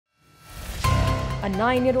A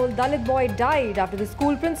 9-year-old Dalit boy died after the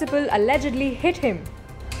school principal allegedly hit him.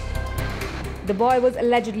 The boy was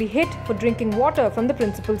allegedly hit for drinking water from the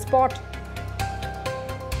principal's pot.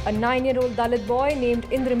 A 9-year-old Dalit boy named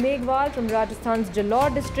Indra Meghwal from Rajasthan's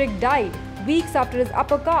Jalore district died weeks after his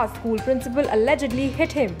upper caste school principal allegedly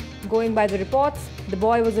hit him. Going by the reports, the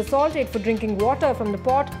boy was assaulted for drinking water from the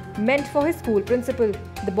pot meant for his school principal.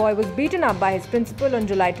 The boy was beaten up by his principal on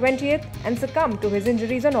July 20th and succumbed to his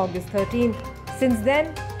injuries on August 13th. Since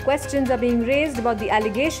then, questions are being raised about the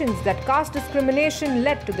allegations that caste discrimination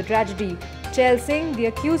led to the tragedy. Chail Singh, the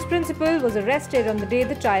accused principal, was arrested on the day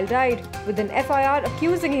the child died, with an FIR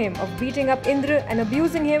accusing him of beating up Indra and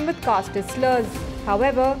abusing him with casteist slurs.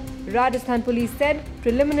 However, Rajasthan police said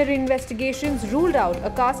preliminary investigations ruled out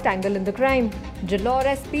a caste angle in the crime. Gehlot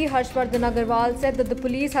SP Harshvardhan Agarwal said that the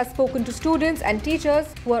police has spoken to students and teachers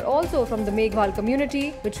who are also from the Meghwal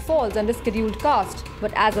community, which falls under scheduled caste.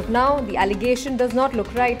 But as of now, the allegation does not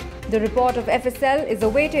look right. The report of FSL is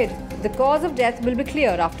awaited. The cause of death will be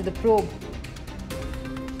clear after the probe.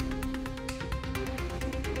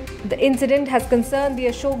 The incident has concerned the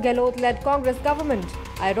Ashok Gehlot-led Congress government.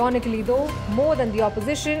 Ironically though, more than the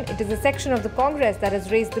opposition, it is a section of the Congress that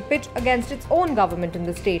has raised the pitch against its own government in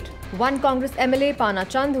the state. One Congress MLA, Pana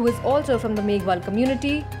Chand, who is also from the Meghwal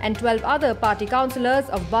community, and 12 other party councillors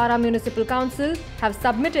of Bara Municipal Council have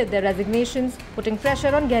submitted their resignations, putting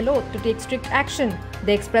pressure on Gehlot to take strict action.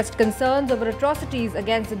 They expressed concerns over atrocities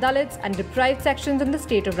against the Dalits and deprived sections in the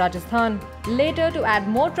state of Rajasthan. Later, to add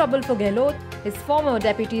more trouble for Gehlot, his former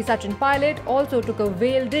deputy Sachin also took a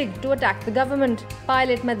veiled dig to attack the government.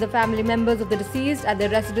 Pilot met the family members of the deceased at their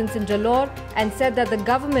residence in Jalore and said that the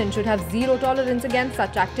government should have zero tolerance against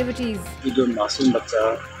such activities. जो मासूम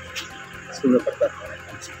बच्चा school में पढ़ता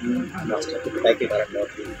था, master की पिटाई के कारण मौत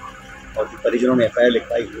हुई और परिजनों ने FIR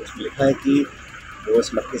लिखवाई है। उसमें लिखा है कि वो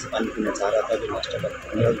उस मटके से पानी पीना चाह रहा था जो मास्टर का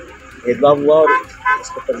भेदभाव हुआ और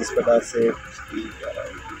उसके ऊपर जिस प्रकार से उसकी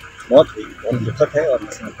मौत हुई बहुत दुखद है। और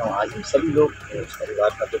मैं समझता हूँ आज हम सभी लोग उस परिवार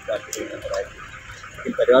का दुख बांटते हुए नजर आए।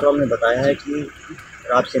 लेकिन परिवार वालों ने बताया है कि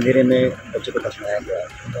रात के अंधेरे में बच्चे को दफनाया गया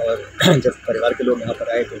और जब परिवार के लोग यहाँ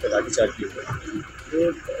पर आए तो उनका लाठीचार्ज भी हुआ। तो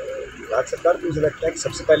राज्य सरकार को मुझे लगता है कि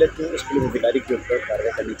सबसे पहले तो उस पुलिस अधिकारी के ऊपर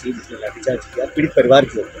कार्रवाई करनी चाहिए जिसने लाठीचार्ज किया पीड़ित परिवार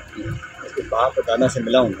के ऊपर। उसके बाप और दादा से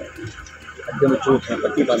मिला उन्हें, हड्डियों में चोट है,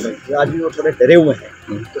 पट्टी बांधे, आज भी वो थोड़े डरे हुए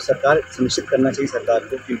हैं। तो सरकार सुनिश्चित करना चाहिए सरकार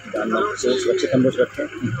को कि उनकी जान माल को सुरक्षित हम लोग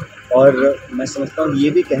रखें। और मैं समझता हूँ ये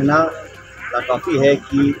भी कहना नाकाफ़ी है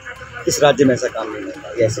कि इस राज्य में ऐसा काम नहीं होगा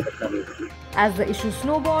या ऐसी घटना नहीं होगी। As the issue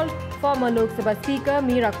snowballed, former Lok Sabha Speaker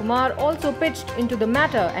Meera Kumar also pitched into the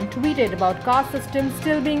matter and tweeted about caste system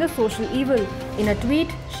still being a social evil. In a tweet,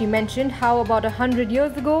 she mentioned how about 100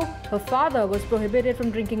 years ago, her father was prohibited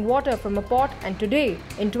from drinking water from a pot, and today,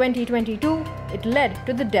 in 2022, it led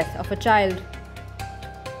to the death of a child.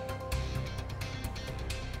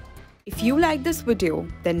 If you like this video,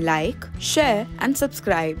 then like, share and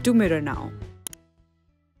subscribe to Mirror Now.